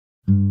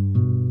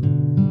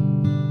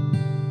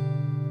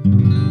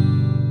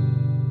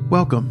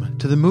Welcome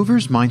to the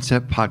Movers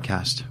Mindset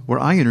Podcast, where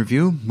I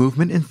interview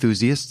movement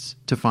enthusiasts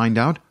to find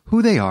out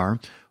who they are,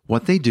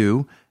 what they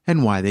do,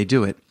 and why they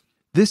do it.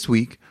 This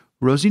week,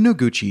 Rosy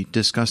Noguchi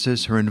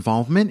discusses her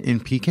involvement in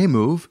PK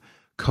Move,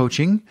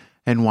 coaching,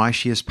 and why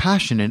she is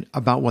passionate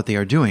about what they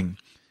are doing.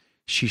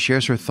 She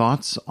shares her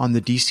thoughts on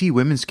the DC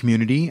women's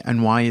community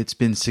and why it's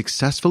been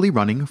successfully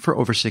running for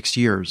over 6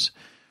 years.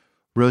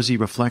 Rosy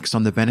reflects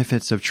on the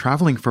benefits of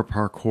traveling for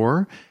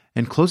parkour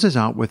and closes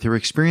out with her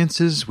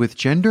experiences with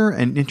gender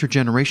and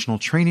intergenerational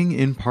training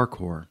in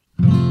parkour.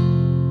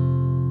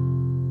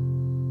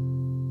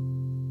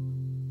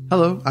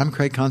 Hello, I'm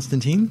Craig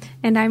Constantine.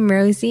 And I'm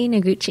Rosy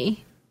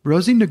Noguchi.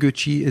 Rosy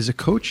Noguchi is a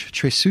coach,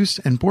 treseuse,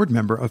 and board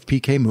member of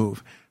PK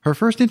Move. Her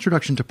first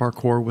introduction to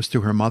parkour was through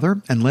her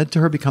mother and led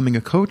to her becoming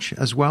a coach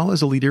as well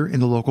as a leader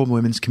in the local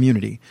women's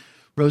community.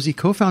 Rosy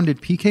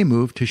co-founded PK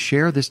Move to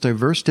share this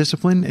diverse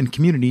discipline and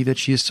community that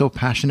she is so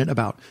passionate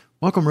about.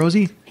 Welcome,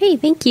 Rosy. Hey,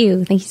 thank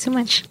you. Thank you so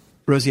much.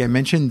 Rosy, I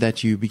mentioned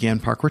that you began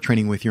parkour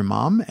training with your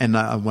mom, and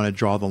I want to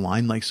draw the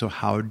line. So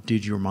how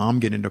did your mom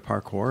get into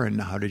parkour,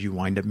 and how did you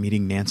wind up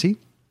meeting Nancy?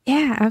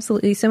 Yeah,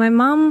 absolutely. So my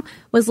mom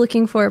was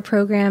looking for a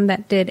program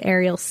that did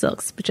aerial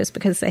silks, but just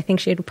because I think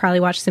she had probably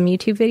watched some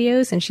YouTube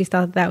videos, and she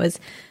thought that was,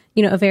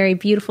 a very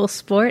beautiful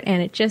sport.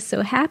 And it just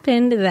so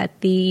happened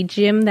that the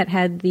gym that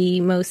had the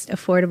most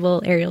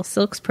affordable aerial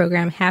silks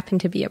program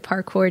happened to be a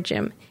parkour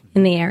gym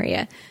in the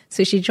area.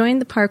 So she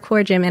joined the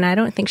parkour gym, and I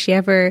don't think she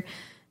ever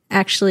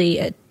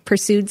actually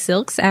pursued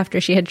silks after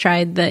she had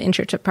tried the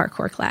intro to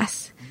parkour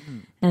class.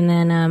 And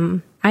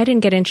then I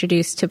didn't get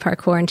introduced to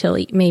parkour until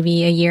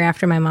maybe a year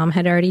after my mom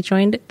had already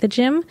joined the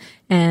gym.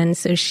 And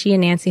so she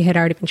and Nancy had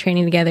already been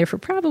training together for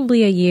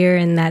probably a year,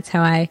 and that's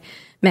how I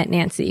met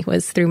Nancy,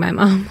 was through my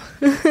mom.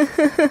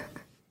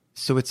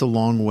 So it's a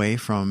long way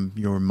from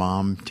your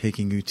mom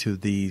taking you to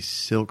the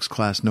silks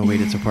class. No, wait,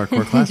 it's a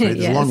parkour class, right?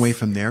 It's Yes. a long way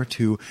from there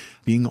to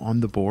being on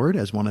the board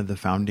as one of the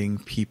founding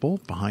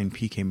people behind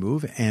PK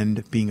Move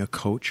and being a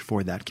coach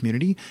for that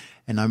community.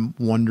 And I'm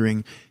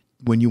wondering,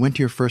 when you went to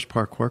your first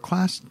parkour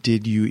class,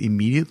 did you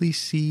immediately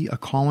see a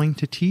calling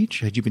to teach?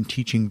 Had you been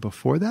teaching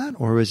before that?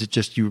 Or was it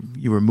just you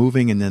were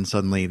moving and then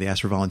suddenly they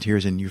asked for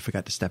volunteers and you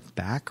forgot to step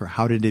back? Or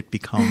how did it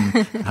become,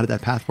 how did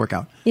that path work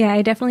out? Yeah,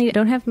 I definitely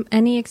don't have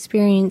any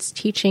experience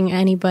teaching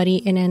anybody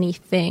in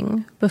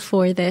anything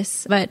before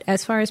this. But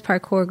as far as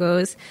parkour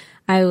goes,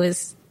 I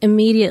was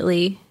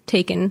immediately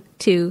taken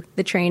to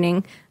the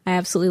training. I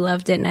absolutely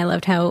loved it. And I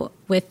loved how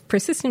with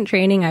persistent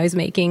training, I was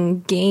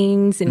making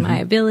gains in my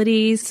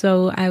abilities.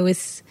 So I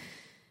was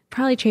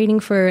probably training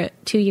for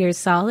 2 years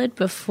solid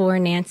before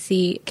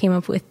Nancy came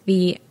up with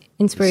the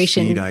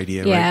inspiration. The seed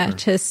idea, yeah, right?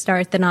 to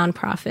start the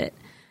nonprofit.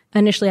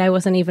 Initially, I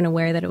wasn't even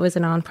aware that it was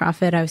a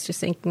nonprofit. I was just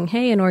thinking,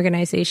 hey, an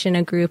organization,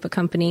 a group, a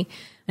company.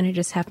 And it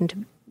just happened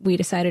to, we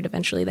decided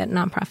eventually that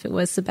nonprofit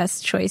was the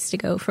best choice to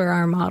go for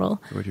our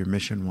model. What your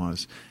mission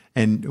was.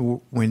 And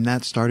when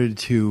that started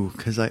to,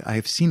 because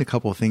I've seen a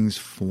couple of things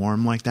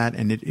form like that,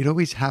 and it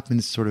always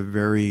happens sort of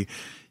very,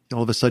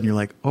 all of a sudden you're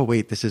like, oh,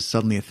 wait, this is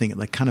suddenly a thing. It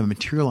like kind of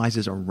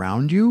materializes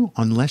around you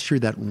unless you're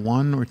that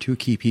one or two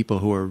key people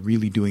who are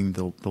really doing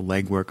the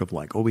legwork of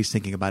like always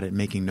thinking about it and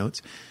making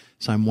notes.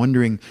 So I'm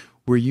wondering,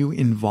 were you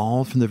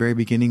involved from the very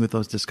beginning with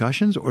those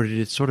discussions, or did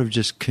it sort of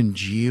just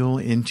congeal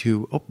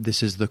into, oh,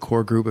 this is the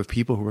core group of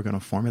people who are going to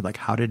form it? Like,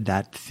 how did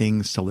that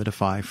thing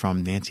solidify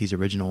from Nancy's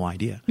original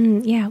idea?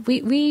 Yeah,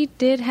 we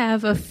did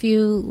have a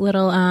few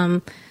little,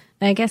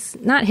 I guess,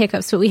 not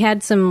hiccups, but we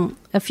had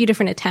a few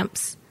different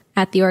attempts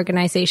at the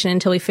organization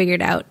until we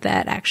figured out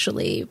that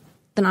actually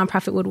the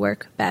nonprofit would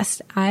work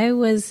best. I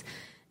was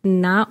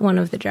not one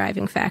of the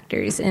driving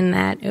factors in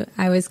that.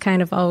 I was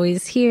kind of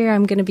always here.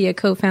 I'm going to be a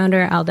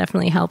co-founder. I'll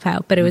definitely help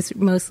out. But it was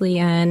mostly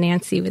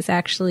Nancy was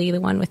actually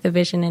the one with the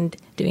vision and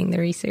doing the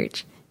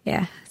research.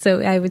 Yeah.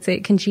 So I would say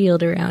it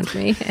congealed around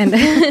me and,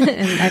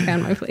 and I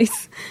found my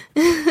place.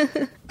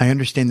 I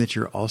understand that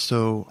you're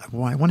also,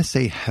 well, I want to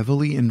say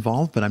heavily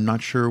involved, but I'm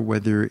not sure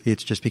whether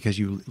it's just because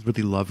you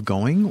really love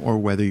going or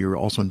whether you're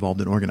also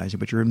involved in organizing,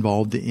 but you're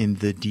involved in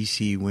the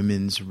DC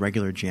women's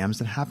regular jams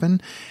that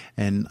happen.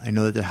 And I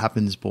know that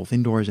happens both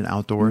indoors and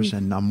outdoors.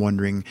 And I'm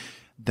wondering,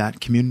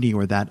 that community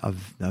or that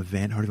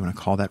event, how do you want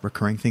to call that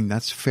recurring thing?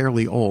 That's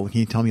fairly old.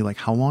 Can you tell me like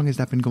how long has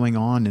that been going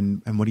on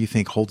and what do you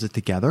think holds it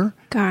together?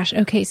 Gosh,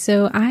 okay.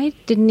 So I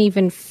didn't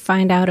even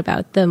find out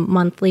about the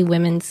monthly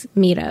women's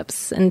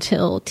meetups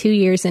until 2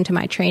 years into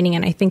my training.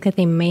 And I think that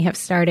they may have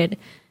started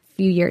a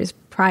few years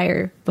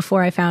prior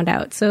before I found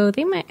out. So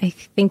I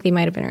think they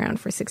might have been around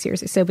for 6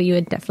 years or so, but you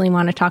would definitely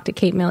want to talk to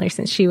Kate Miller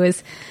since she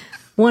was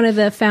one of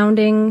the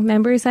founding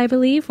members, I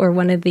believe, or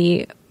one of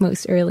the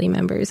most early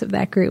members of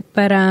that group.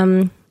 But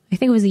I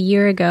think it was a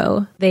year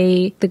ago,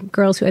 the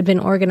girls who had been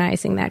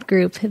organizing that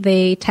group,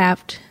 they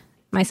tapped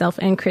myself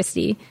and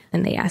Christy,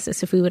 and they asked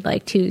us if we would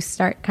like to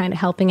start kind of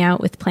helping out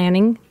with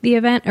planning the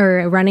event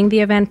or running the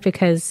event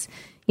because,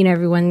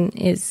 everyone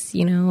is,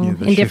 in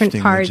different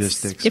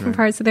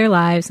parts of their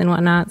lives and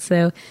whatnot.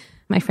 So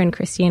my friend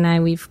Christy and I,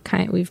 we've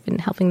been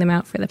helping them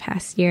out for the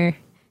past year.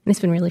 And it's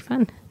been really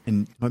fun.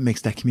 And what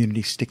makes that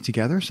community stick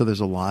together? So there's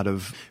a lot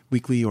of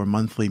weekly or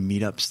monthly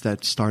meetups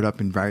that start up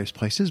in various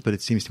places, but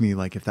it seems to me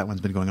like if that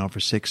one's been going on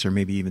for 6 or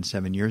maybe even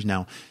 7 years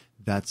now,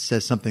 that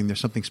says something, there's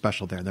something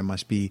special there. There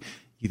must be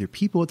either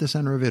people at the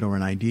center of it or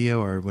an idea,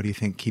 or what do you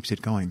think keeps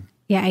it going?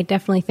 Yeah, I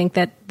definitely think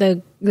that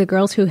the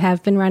girls who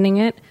have been running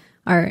it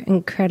are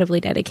incredibly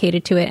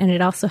dedicated to it. And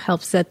it also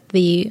helps that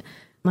the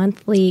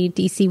monthly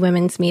DC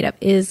Women's Meetup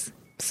is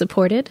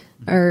supported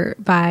or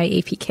by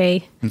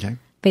APK. Okay.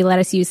 They let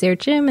us use their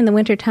gym in the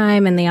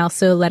wintertime, and they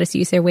also let us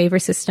use their waiver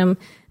system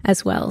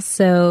as well.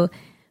 So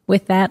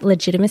with that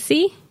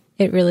legitimacy,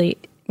 it really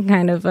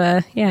kind of,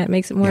 it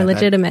makes it more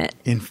legitimate.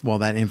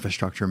 That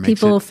infrastructure makes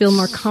people feel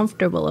more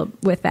comfortable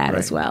with that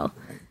as well.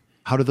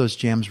 How do those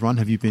jams run?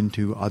 Have you been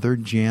to other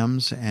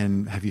jams,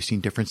 and have you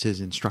seen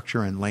differences in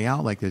structure and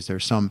layout? Like, is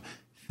there some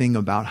thing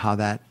about how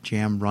that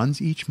jam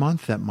runs each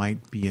month that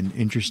might be an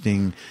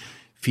interesting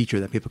feature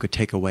that people could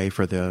take away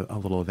for the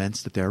little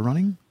events that they're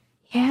running?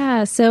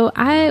 Yeah. So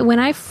when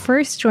I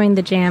first joined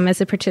the jam as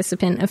a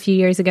participant a few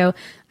years ago,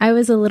 I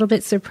was a little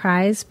bit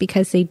surprised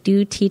because they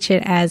do teach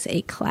it as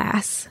a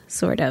class,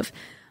 sort of.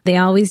 They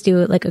always do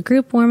it like a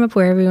group warm up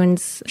where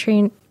everyone's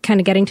trained, kind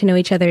of getting to know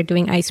each other,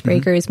 doing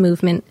icebreakers,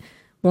 movement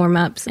warm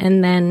ups.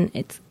 And then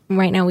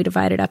right now we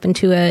divide it up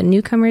into a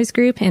newcomers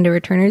group and a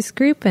returners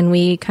group. And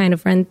we kind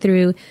of run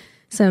through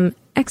some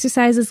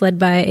exercises led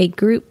by a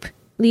group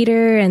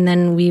leader, and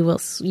then we will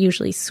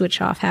usually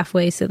switch off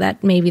halfway so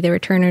that maybe the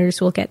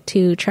returners will get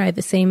to try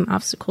the same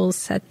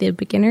obstacles that the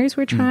beginners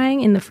were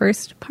trying in the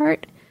first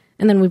part.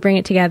 And then we bring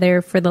it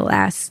together for the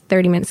last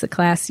 30 minutes of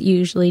class,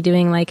 usually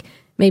doing like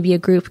maybe a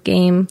group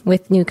game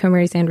with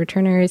newcomers and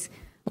returners,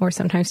 or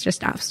sometimes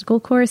just obstacle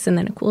course and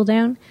then a cool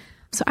down.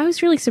 So I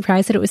was really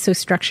surprised that it was so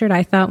structured.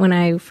 I thought when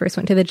I first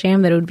went to the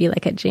jam that it would be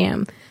like a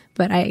jam.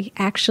 But I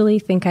actually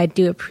think I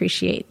do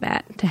appreciate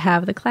that, to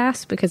have the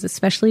class, because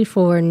especially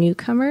for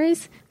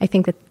newcomers, I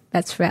think that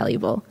that's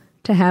valuable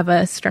to have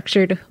a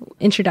structured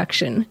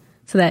introduction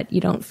so that you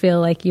don't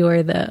feel like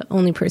you're the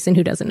only person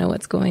who doesn't know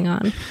what's going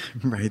on.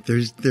 Right.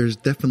 There's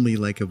definitely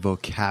like a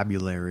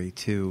vocabulary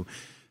to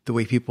the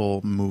way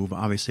people move,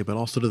 obviously, but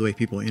also to the way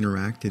people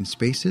interact in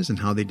spaces and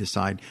how they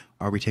decide,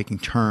 are we taking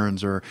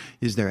turns, or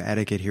is there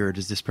etiquette here? Or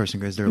does this person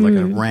go, is there like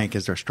a rank?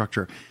 Is there a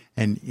structure?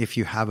 And if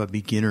you have a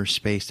beginner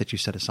space that you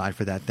set aside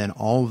for that, then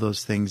all of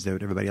those things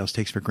that everybody else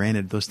takes for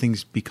granted, those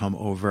things become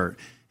overt.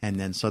 And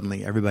then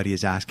suddenly everybody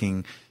is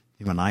asking,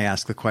 when I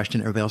ask the question,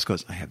 everybody else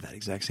goes, I have that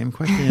exact same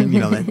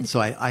question. So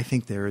I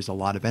think there is a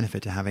lot of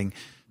benefit to having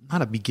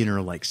not a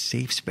beginner like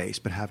safe space,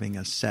 but having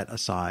a set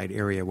aside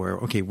area where,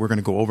 okay, we're going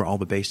to go over all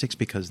the basics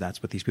because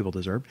that's what these people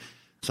deserve.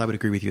 So I would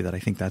agree with you that I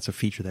think that's a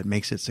feature that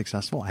makes it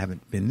successful. I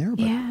haven't been there,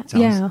 but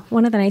yeah.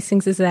 One of the nice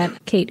things is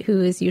that Kate,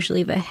 who is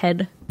usually the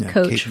head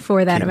coach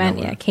for that event,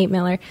 Miller. Kate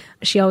Miller,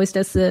 she always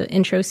does the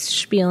intro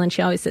spiel, and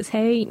she always says,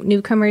 hey,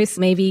 newcomers,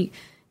 maybe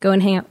go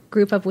and hang out,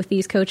 group up with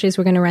these coaches.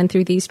 We're going to run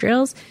through these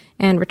drills,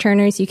 and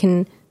returners, you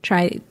can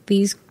try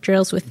these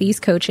drills with these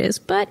coaches.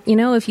 But,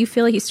 if you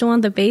feel like you still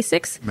want the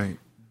basics,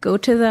 go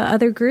to the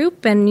other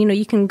group, and,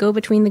 you can go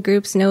between the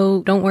groups.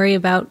 No, don't worry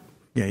about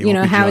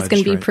how it's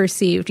going to be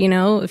perceived.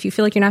 If you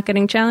feel like you're not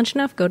getting challenged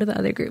enough, go to the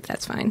other group.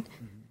 That's fine.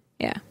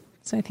 Yeah.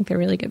 So I think they're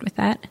really good with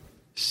that.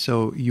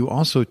 So you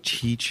also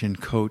teach and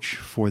coach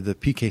for the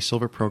PK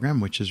Silver program,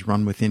 which is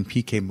run within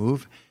PK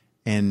Move.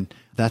 And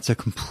that's a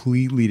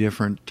completely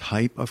different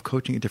type of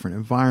coaching, a different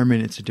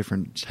environment. It's a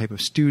different type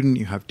of student.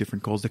 You have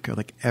different goals.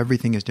 Like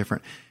everything is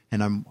different.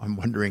 And I'm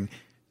wondering,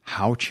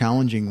 how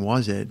challenging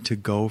was it to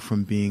go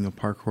from being a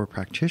parkour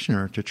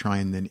practitioner to try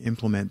and then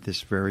implement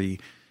this very, I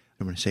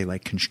don't want to say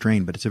like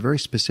constrained, but it's a very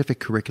specific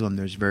curriculum.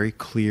 There's very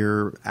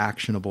clear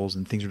actionables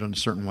and things are done a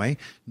certain way.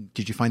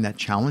 Did you find that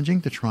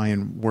challenging to try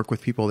and work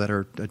with people that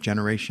are a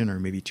generation or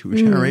maybe two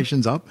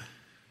generations up?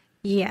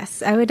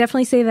 Yes, I would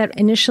definitely say that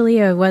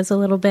initially I was a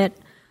little bit,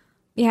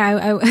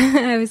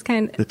 I was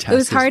kind of, it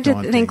was hard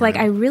to think like,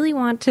 I really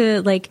want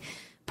to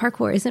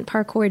parkour. Isn't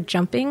parkour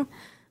jumping?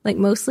 Like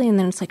mostly, and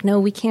then it's like, no,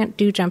 we can't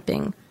do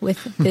jumping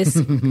with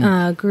this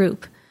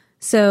group.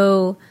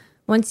 So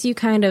once you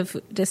kind of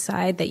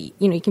decide that,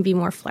 you can be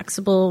more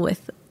flexible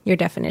with your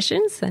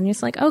definitions, then you're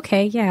just like,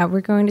 okay, yeah, we're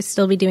going to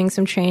still be doing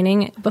some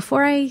training.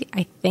 Before I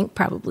think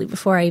probably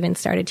before I even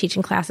started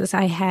teaching classes,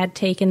 I had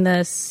taken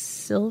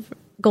the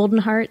Golden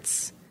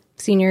Hearts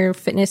senior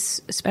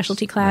fitness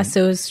specialty class. Right.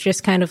 So it was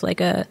just kind of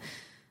like a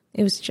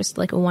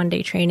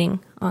one-day training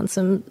on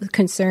some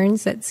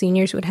concerns that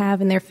seniors would have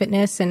in their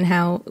fitness and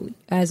how,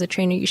 as a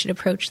trainer, you should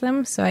approach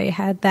them. So I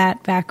had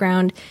that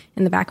background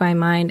in the back of my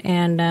mind.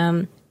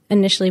 And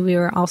initially, we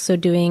were also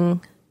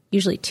doing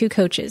usually 2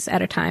 coaches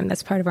at a time.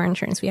 That's part of our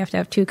insurance. We have to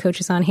have 2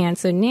 coaches on hand.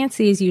 So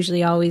Nancy is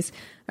usually always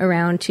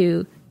around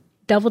to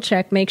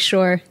double-check, make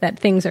sure that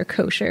things are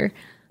kosher,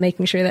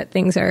 making sure that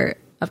things are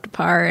up to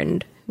par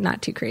and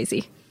not too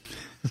crazy.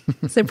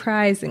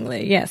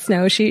 Surprisingly, yes.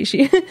 No, she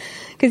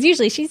because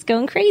usually she's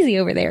going crazy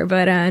over there,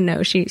 but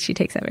no, she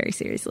takes that very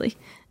seriously.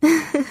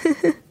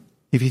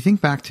 If you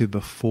think back to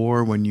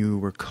before when you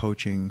were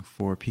coaching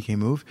for PK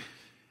Move,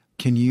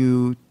 Can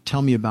you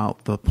tell me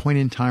about the point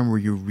in time where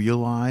you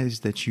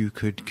realized that you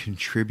could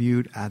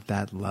contribute at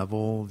that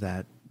level,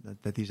 that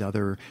these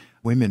other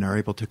women are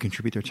able to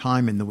contribute their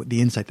time and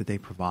the insight that they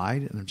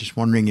provide? And I'm just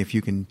wondering if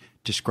you can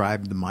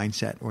describe the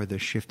mindset or the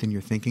shift in your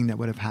thinking that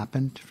would have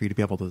happened for you to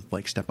be able to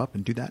like step up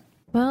and do that.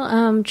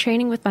 Well,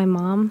 training with my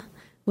mom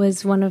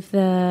was one of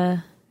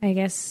the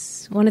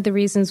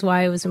reasons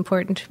why it was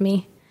important to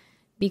me,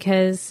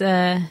 because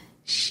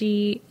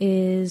she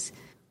is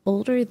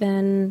older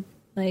than,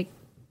 like,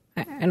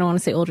 I don't want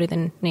to say older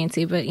than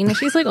Nancy, but, you know,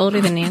 she's like older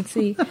than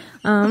Nancy.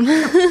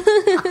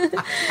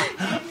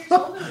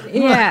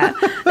 Yeah.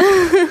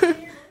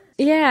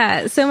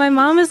 Yeah. So my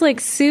mom is like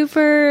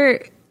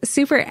super,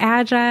 super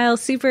agile,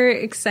 super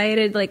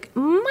excited, like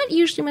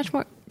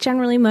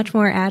generally much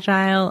more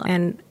agile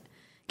and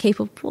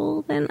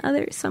capable than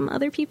some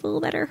other people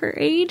that are her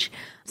age.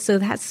 So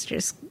that's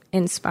just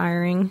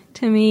inspiring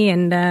to me.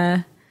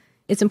 And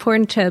it's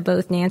important to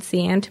both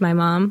Nancy and to my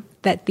mom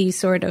that these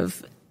sort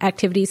of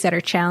activities that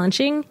are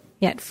challenging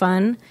yet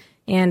fun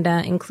and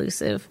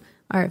inclusive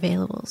are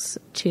available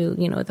to,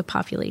 you know, the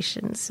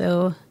population.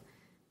 So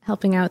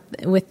helping out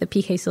with the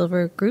PK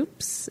Silver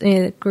groups,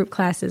 group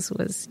classes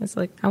it's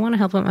like, I want to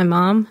help out my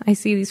mom. I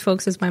see these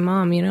folks as my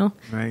mom, you know,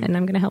 right. And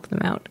I'm going to help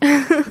them out.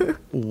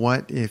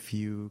 What, if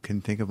you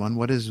can think of one,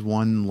 what is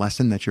one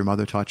lesson that your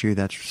mother taught you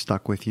that's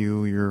stuck with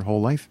you your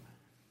whole life?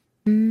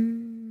 I'll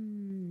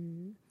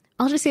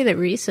just say that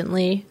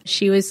recently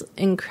she was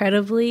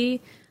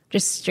incredibly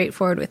just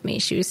straightforward with me.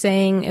 She was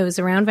saying it was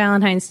around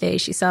Valentine's Day.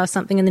 She saw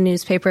something in the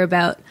newspaper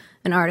about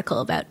an article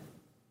about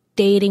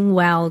dating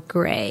while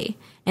gray.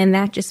 And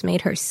that just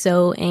made her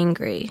so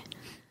angry.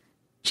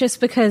 Just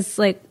because,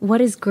 like,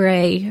 what is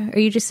gray? Are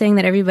you just saying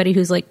that everybody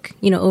who's, like,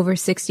 you know, over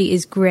 60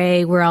 is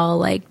gray? We're all,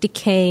 like,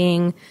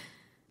 decaying.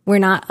 We're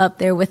not up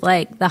there with,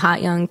 like, the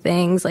hot young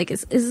things. Like,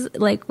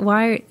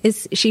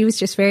 she was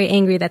just very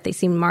angry that they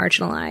seemed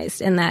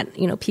marginalized and that,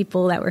 you know,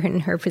 people that were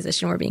in her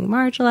position were being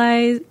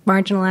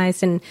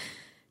marginalized and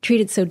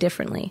treated so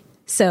differently.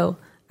 So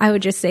I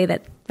would just say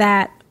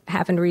that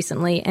happened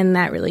recently, and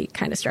that really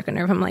kind of struck a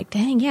nerve. I'm like,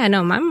 dang, yeah,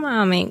 no, my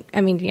mom ain't,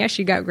 I mean, yeah,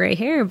 she got gray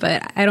hair,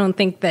 but I don't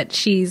think that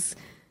she's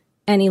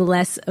any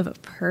less of a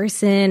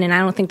person, and I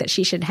don't think that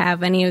she should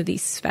have any of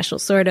these special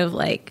sort of,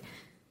 like,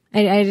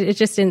 it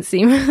just didn't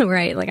seem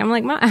right. Like, I'm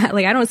like,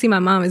 I don't see my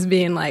mom as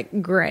being,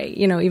 like, gray,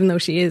 you know, even though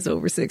she is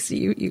over 60,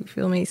 you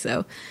feel me?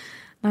 So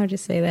I would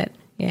just say that,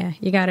 yeah,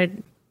 you got to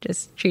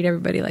just treat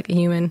everybody like a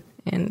human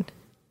and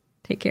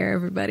take care of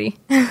everybody.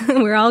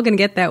 We're all going to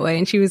get that way.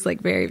 And she was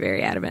like very,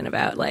 very adamant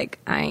about like,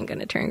 I ain't going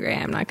to turn gray.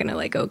 I'm not going to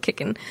like go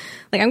kicking.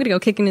 Like, I'm going to go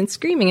kicking and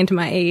screaming into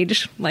my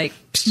age. Like,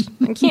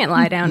 I can't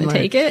lie down and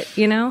take it,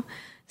 you know?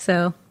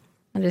 So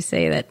I'll just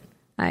say that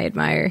I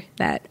admire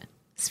that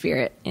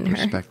spirit in her.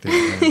 Perspective.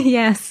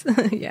 Yes.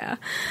 Yeah.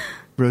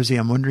 Rosy,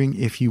 I'm wondering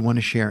if you want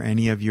to share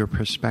any of your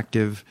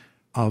perspective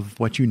of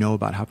what you know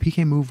about how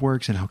PK Move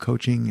works and how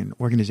coaching and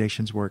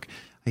organizations work.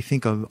 I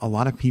think a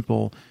lot of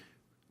people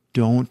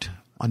don't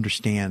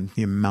understand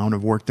the amount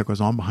of work that goes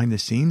on behind the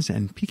scenes,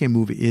 and PK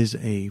Move is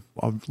a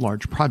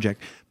large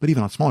project, but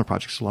even on smaller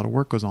projects, a lot of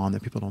work goes on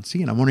that people don't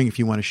see. And I'm wondering if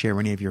you want to share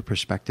any of your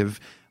perspective,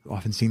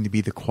 often seen to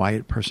be the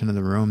quiet person in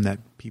the room that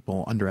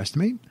people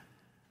underestimate.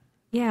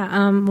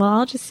 Yeah. Well,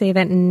 I'll just say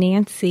that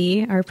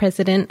Nancy, our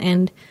president,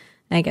 and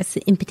I guess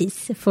the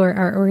impetus for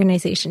our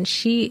organization,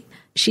 she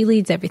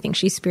leads everything.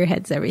 She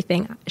spearheads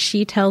everything.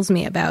 She tells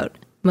me about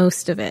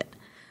most of it.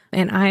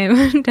 And I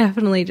am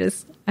definitely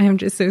I'm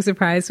just so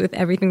surprised with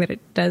everything that it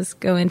does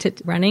go into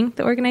running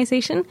the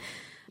organization.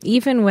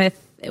 Even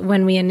with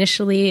when we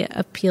initially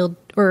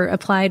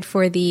applied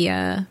for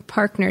the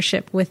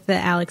partnership with the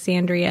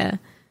Alexandria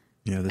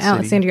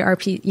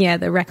RP,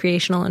 the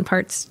recreational and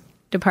parts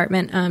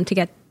department, to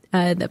get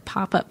the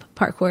pop-up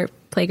parkour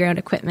playground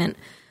equipment.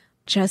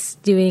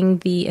 Just doing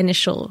the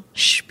initial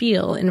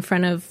spiel in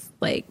front of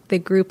like the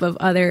group of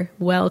other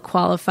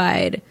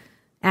well-qualified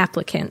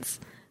applicants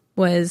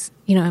was,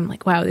 you know, I'm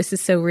like, wow, this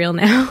is so real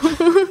now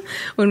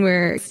when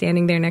we're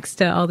standing there next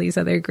to all these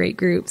other great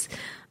groups.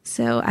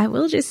 So I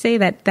will just say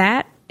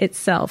that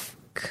itself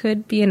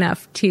could be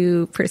enough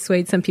to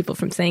persuade some people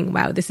from saying,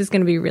 wow, this is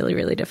going to be really,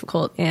 really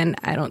difficult, and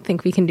I don't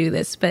think we can do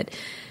this. But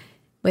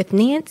with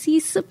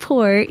Nancy's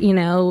support, you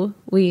know,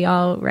 we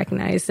all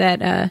recognize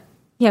that,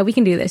 yeah, we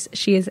can do this.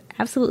 She is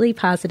absolutely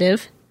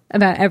positive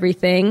about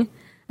everything,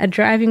 a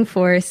driving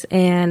force,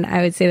 and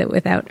I would say that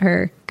without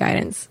her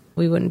guidance,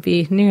 we wouldn't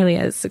be nearly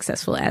as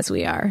successful as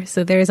we are.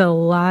 So there's a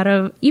lot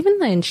of, even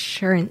the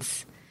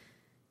insurance,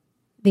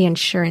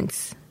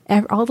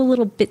 all the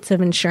little bits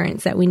of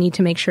insurance that we need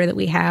to make sure that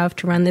we have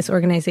to run this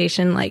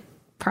organization like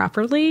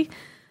properly.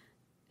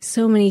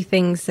 So many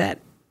things that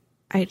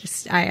I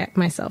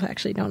myself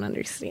actually don't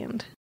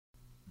understand.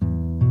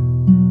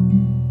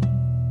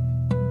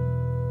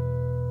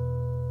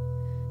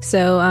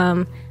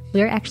 So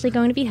we're actually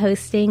going to be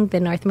hosting the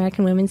North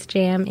American Women's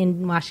Jam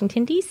in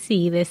Washington,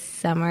 D.C. this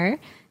summer.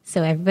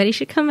 So everybody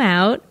should come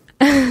out.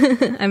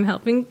 I'm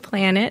helping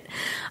plan it.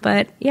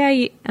 But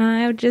yeah,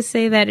 I would just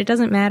say that it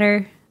doesn't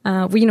matter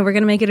we're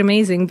going to make it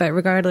amazing. But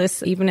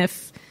regardless, even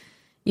if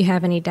you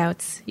have any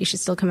doubts, you should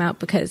still come out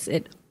because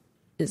it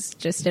is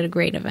just a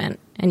great event.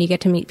 And you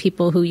get to meet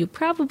people who you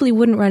probably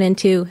wouldn't run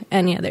into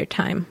any other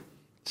time.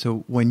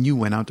 So when you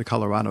went out to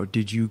Colorado,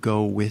 did you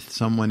go with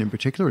someone in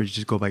particular, or did you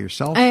just go by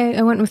yourself?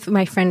 I went with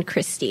my friend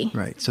Christy.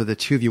 Right. So the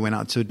two of you went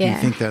out. So do you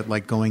think that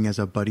like going as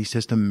a buddy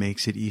system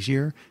makes it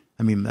easier?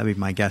 I mean, that'd be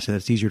my guess that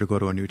it's easier to go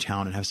to a new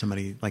town and have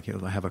somebody like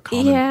have a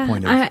common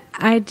point of.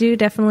 I do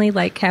definitely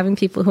like having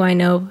people who I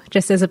know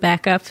just as a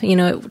backup.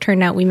 It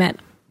turned out we met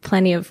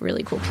plenty of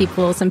really cool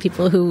people, some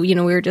people who, we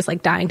were just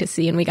like dying to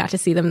see, and we got to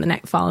see them the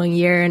following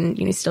year,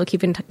 and still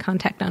keep in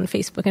contact on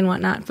Facebook and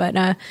whatnot. But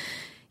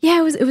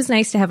it was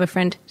nice to have a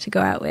friend to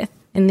go out with.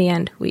 In the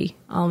end, we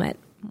all met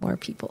more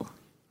people.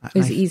 It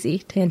was easy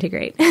to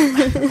integrate.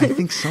 I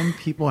think some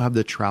people have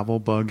the travel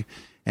bug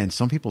and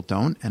some people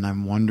don't. And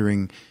I'm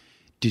wondering,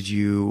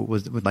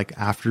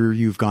 after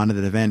you've gone to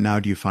the event, now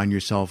do you find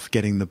yourself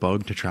getting the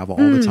bug to travel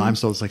all the time?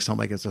 So it's like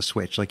something like it's a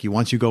switch. Like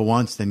once you go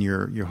once, then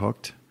you're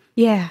hooked.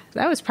 Yeah,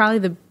 that was probably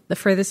the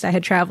furthest I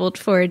had traveled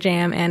for a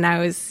jam. And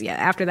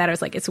after that, I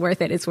was like, it's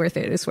worth it. It's worth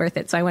it. It's worth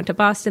it. So I went to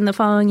Boston the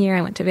following year.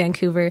 I went to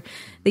Vancouver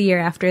the year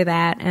after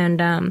that.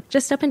 And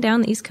just up and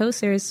down the East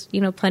Coast, there's,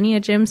 plenty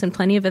of gyms and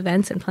plenty of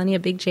events and plenty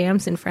of big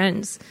jams and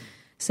friends.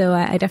 So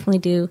I definitely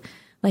do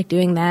like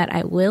doing that.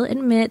 I will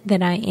admit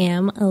that I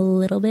am a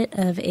little bit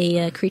of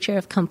a creature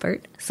of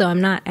comfort. So I'm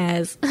not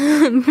as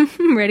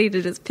ready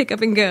to just pick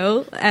up and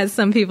go as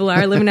some people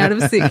are living out of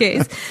a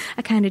suitcase.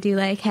 I kind of do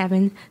like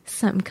having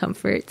some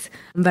comforts,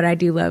 but I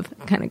do love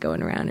kind of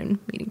going around and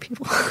meeting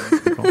people.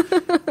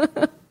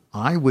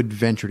 I would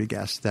venture to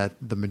guess that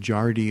the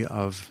majority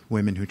of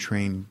women who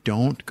train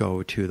don't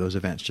go to those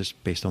events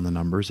just based on the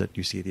numbers that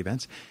you see at the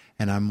events.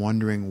 And I'm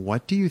wondering,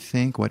 what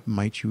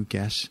might you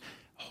guess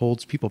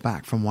holds people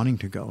back from wanting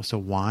to go? So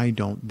why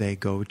don't they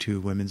go to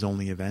women's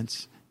only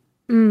events?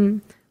 Well,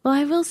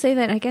 I will say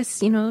that I guess,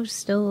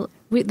 still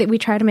we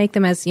try to make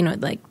them as,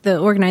 like the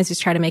organizers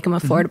try to make them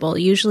affordable.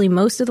 Mm-hmm. Usually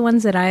most of the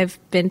ones that I've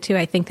been to,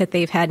 I think that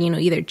they've had,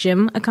 either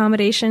gym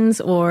accommodations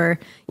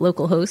or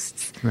local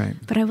hosts. Right.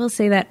 But I will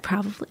say that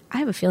probably, I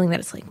have a feeling that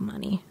it's like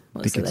money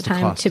most of the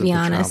time, to be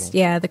honest.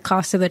 Yeah, the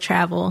cost of the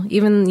travel.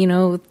 Even,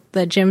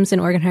 the gyms and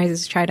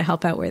organizers try to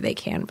help out where they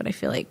can. But I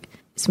feel like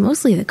it's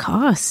mostly the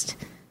cost.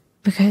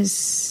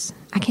 Because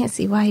I can't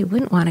see why you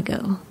wouldn't want to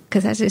go.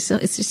 Because it's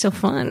just so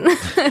fun.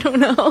 I don't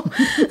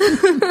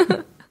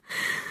know.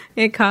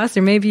 It costs,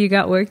 or maybe you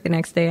got work the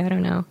next day. I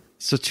don't know.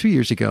 So 2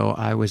 years ago,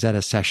 I was at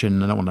a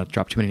session. I don't want to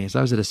drop too many names.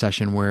 I was at a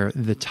session where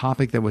the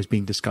topic that was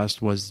being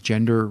discussed was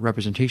gender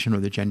representation or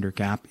the gender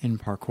gap in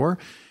parkour.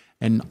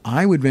 And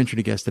I would venture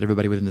to guess that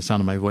everybody within the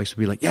sound of my voice would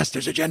be like, yes,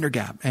 there's a gender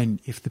gap. And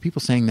if the people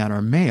saying that are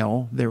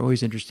male, they're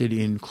always interested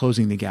in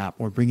closing the gap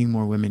or bringing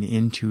more women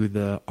into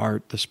the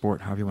art, the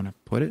sport, however you want to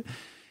put it.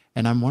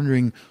 And I'm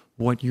wondering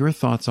what your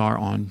thoughts are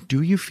on,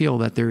 do you feel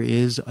that there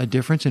is a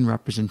difference in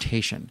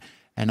representation?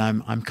 And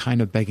I'm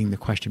kind of begging the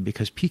question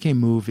because PK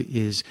Move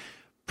is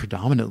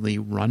predominantly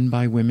run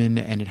by women,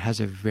 and it has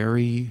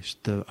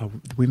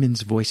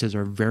women's voices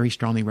are very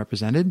strongly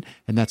represented,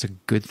 and that's a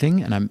good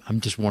thing. And I'm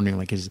just wondering,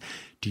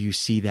 do you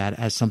see that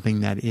as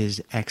something that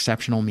is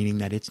exceptional, meaning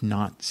that it's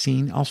not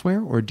seen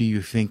elsewhere, or do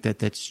you think that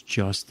that's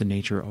just the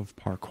nature of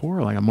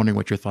parkour? I'm wondering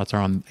what your thoughts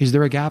are on, is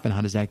there a gap, and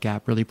how does that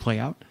gap really play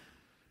out?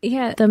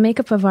 Yeah, the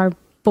makeup of our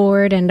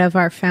board and of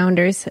our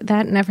founders,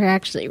 that never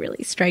actually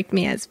really struck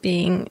me as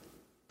being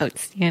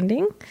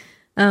outstanding.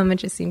 It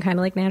just seemed kind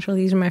of like natural.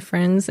 These are my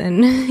friends,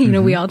 and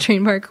we all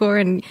train parkour,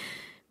 and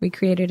we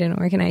created an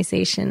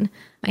organization.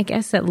 I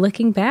guess that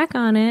looking back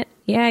on it,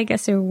 I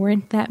guess there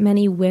weren't that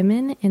many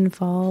women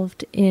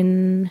involved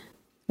in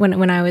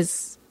when I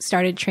was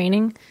started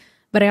training,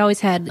 but I always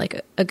had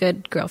like a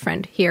good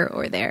girlfriend here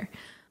or there.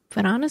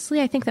 But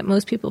honestly, I think that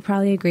most people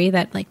probably agree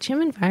that like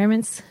gym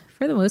environments,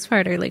 for the most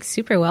part, are like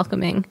super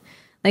welcoming.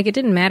 Like, it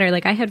didn't matter.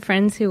 Like, I had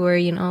friends who were,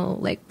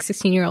 like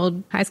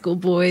 16-year-old high school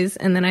boys,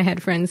 and then I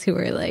had friends who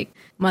were like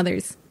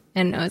mothers.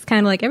 And it's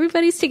kind of like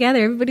everybody's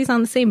together. Everybody's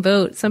on the same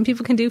boat. Some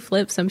people can do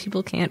flips, some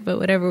people can't, but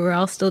whatever. We're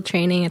all still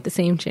training at the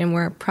same gym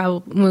where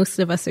most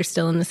of us are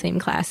still in the same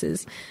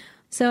classes.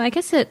 So I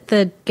guess that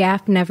the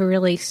gap never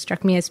really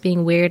struck me as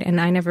being weird, and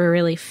I never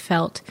really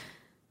felt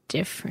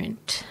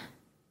different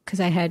because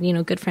I had,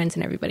 good friends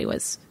and everybody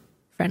was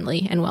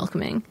friendly and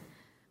welcoming.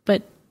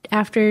 But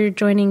after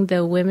joining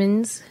the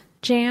women's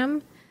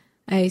jam,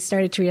 I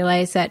started to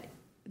realize that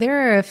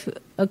there are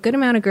a good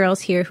amount of girls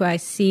here who I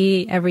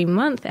see every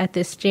month at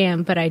this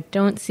jam, but I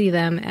don't see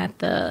them at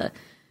the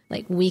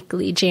like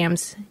weekly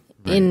jams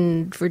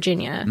in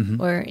Virginia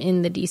or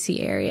in the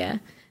DC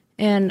area.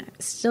 And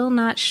still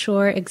not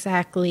sure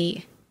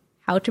exactly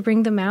how to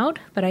bring them out,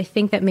 but I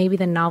think that maybe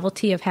the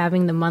novelty of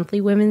having the monthly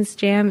women's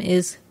jam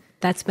is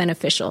that's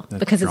beneficial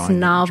because it's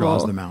novel. It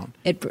draws them out.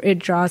 It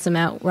draws them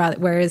out.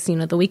 Whereas,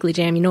 the weekly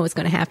jam, what's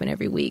going to happen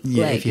every week.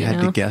 Yeah, if you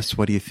had to guess,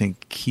 what do you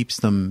think keeps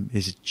them?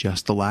 Is it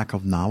just the lack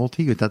of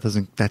novelty?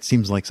 That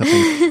seems like something,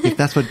 if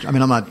that's what, I'm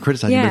not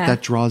criticizing, but if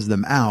that draws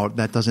them out,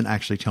 that doesn't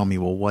actually tell me,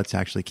 well, what's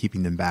actually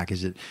keeping them back?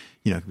 Is it,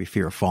 it could be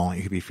fear of falling.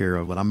 It could be fear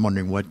of what I'm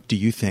wondering, what do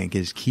you think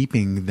is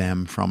keeping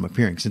them from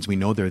appearing? Since we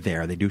know they're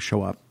there, they do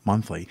show up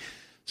monthly.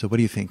 So what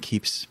do you think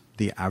keeps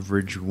the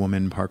average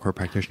woman parkour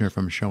practitioner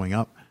from showing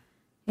up?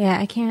 Yeah,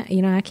 I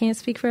can't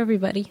speak for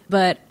everybody,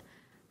 but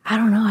I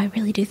don't know. I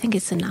really do think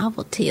it's a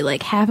novelty.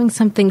 Like having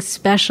something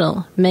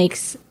special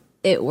makes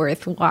it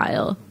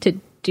worthwhile to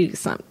do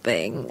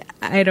something.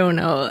 I don't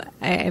know.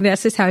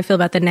 That's just how I feel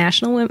about the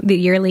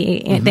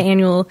the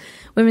annual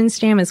women's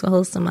jam as well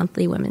as the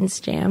monthly women's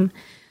jam.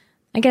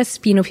 I guess,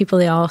 people,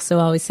 they also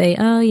always say,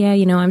 oh yeah,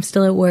 I'm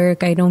still at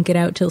work. I don't get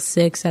out till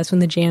 6. That's when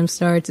the jam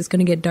starts. It's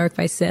going to get dark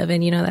by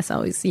 7. That's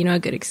always, a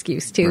good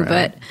excuse too.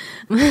 Right.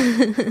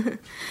 But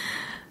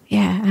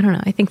yeah, I don't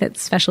know. I think that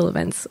special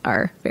events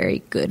are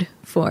very good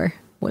for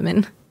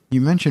women.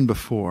 You mentioned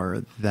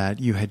before that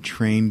you had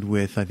trained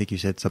with, I think you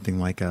said something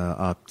like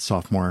a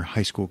sophomore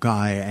high school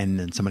guy and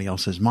then somebody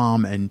else's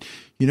mom, and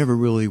you never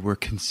really were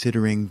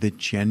considering the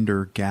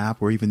gender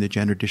gap or even the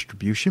gender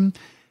distribution.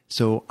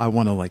 So I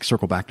want to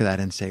circle back to that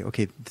and say,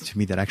 okay, to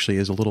me, that actually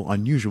is a little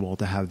unusual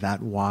to have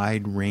that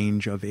wide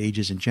range of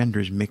ages and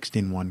genders mixed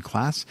in one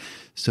class.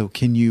 So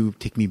can you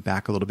take me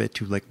back a little bit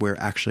to where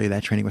actually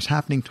that training was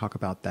happening, talk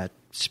about that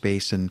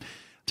space and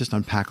just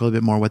unpack a little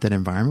bit more what that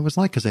environment was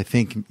like? Because I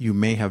think you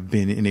may have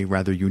been in a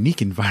rather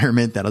unique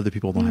environment that other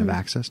people don't have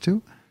access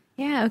to.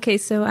 Yeah. Okay.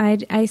 So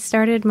I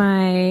started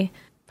my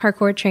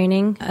parkour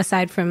training,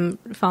 aside from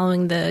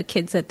following the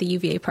kids at the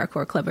UVA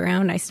Parkour Club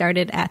around, I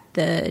started at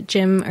the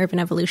gym Urban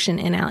Evolution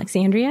in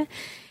Alexandria.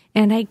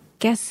 And I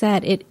guess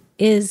that it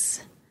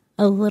is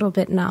a little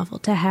bit novel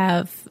to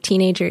have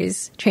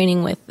teenagers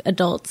training with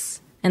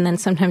adults. And then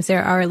sometimes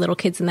there are little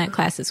kids in that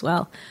class as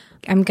well.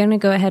 I'm going to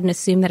go ahead and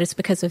assume that it's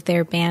because of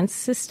their band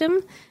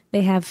system.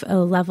 They have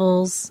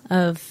levels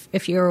of,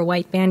 if you're a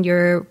white band,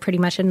 you're pretty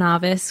much a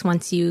novice.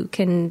 Once you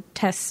can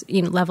test,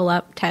 level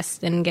up,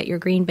 test, and get your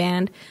green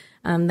band,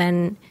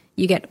 then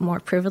you get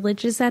more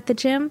privileges at the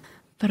gym.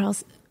 But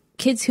also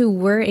kids who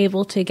were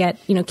able to get,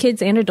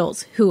 kids and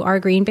adults who are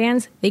green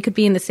bands, they could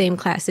be in the same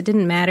class. It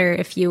didn't matter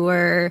if you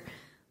were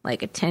a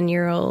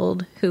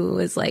 10-year-old who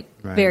was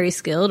very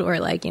skilled or a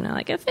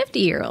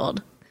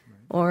 50-year-old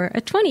or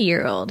a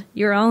 20-year-old.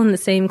 You're all in the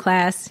same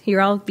class.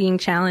 You're all being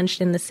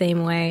challenged in the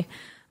same way.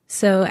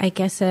 So I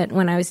guess that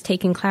when I was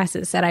taking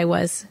classes that I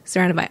was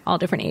surrounded by all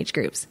different age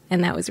groups,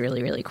 and that was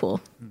really, really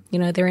cool.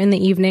 They're in the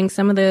evening.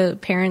 Some of the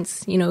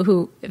parents,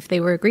 who, if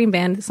they were a green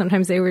band,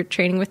 sometimes they were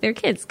training with their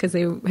kids because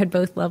they had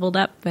both leveled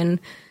up,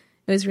 and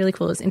it was really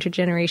cool. It was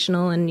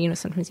intergenerational, and,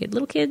 sometimes you had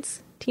little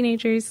kids,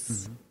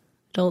 teenagers,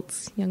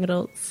 adults, young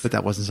adults. But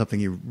that wasn't something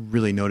you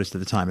really noticed at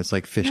the time. It's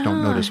like fish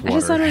don't notice water. I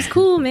just thought it was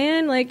cool,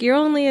 man. You're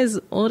only as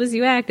old as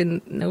you act, and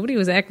nobody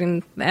was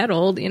acting that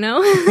old,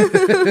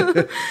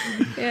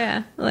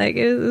 Yeah,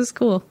 it was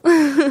cool.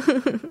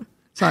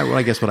 So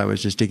I guess what I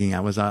was just digging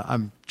at was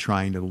I'm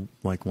trying to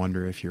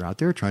wonder if you're out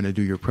there trying to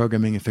do your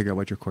programming and figure out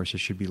what your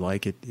courses should be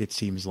like. It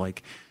seems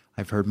like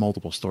I've heard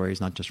multiple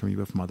stories, not just from you,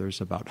 but from others,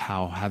 about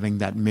how having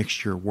that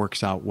mixture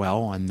works out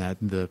well, and that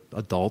the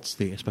adults,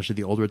 especially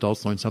the older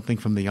adults, learn something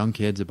from the young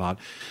kids about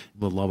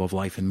the love of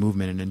life and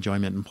movement and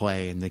enjoyment and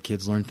play, and the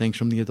kids learn things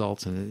from the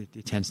adults, and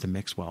it tends to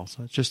mix well.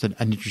 So it's just an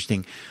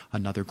interesting,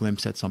 another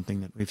glimpse at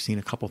something that we've seen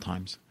a couple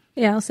times.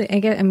 Yeah, I'll say, I'll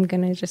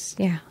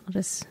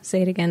just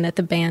say it again, that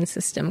the band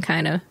system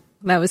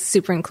that was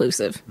super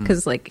inclusive,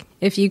 because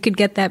if you could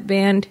get that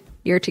band,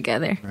 you're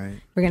together. Right.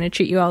 We're going to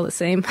treat you all the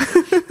same.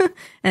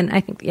 And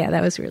I think,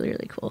 that was really,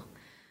 really cool.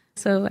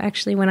 So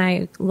actually, when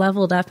I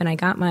leveled up and I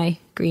got my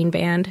green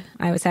band,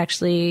 I was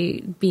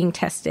actually being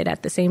tested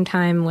at the same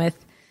time with,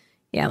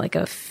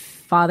 a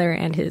father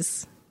and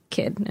his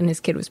kid. And his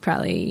kid was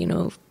probably,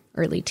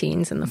 early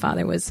teens, and the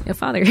father was a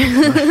father. So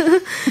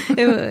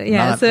it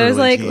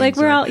was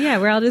we're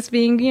all just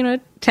being,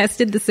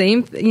 tested the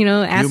same, asked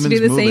Humans to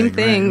do the same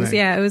things. Right.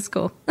 Yeah, it was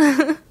cool.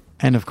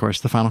 And of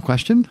course, the final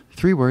question,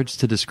 3 words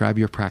to describe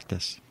your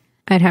practice.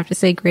 I'd have to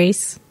say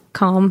grace,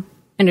 calm,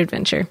 and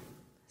adventure.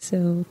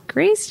 So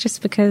grace,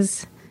 just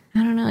because,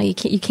 I don't know,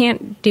 you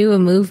can't do a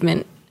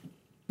movement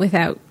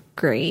without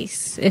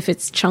grace. If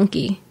it's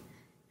chunky,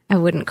 I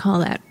wouldn't call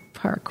that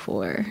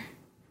parkour.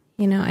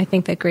 I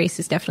think that grace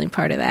is definitely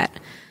part of that.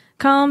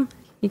 Calm,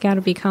 you got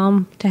to be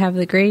calm to have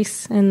the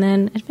grace. And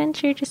then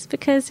adventure, just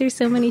because there's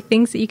so many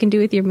things that you can do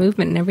with your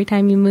movement. And every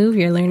time you move,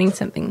 you're learning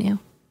something new.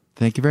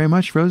 Thank you very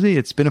much, Rosy.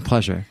 It's been a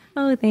pleasure.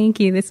 Oh,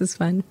 thank you. This was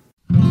fun.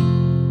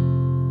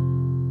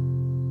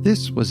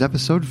 This was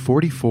episode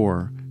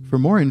 44. For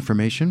more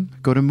information,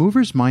 go to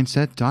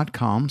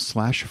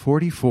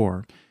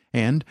moversmindset.com/44.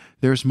 And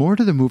there's more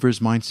to the Movers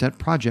Mindset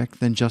project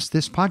than just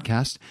this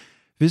podcast.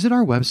 Visit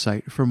our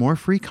website for more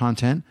free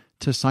content,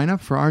 to sign up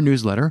for our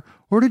newsletter,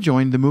 or to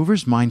join the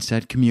Movers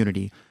Mindset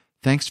community.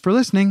 Thanks for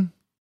listening.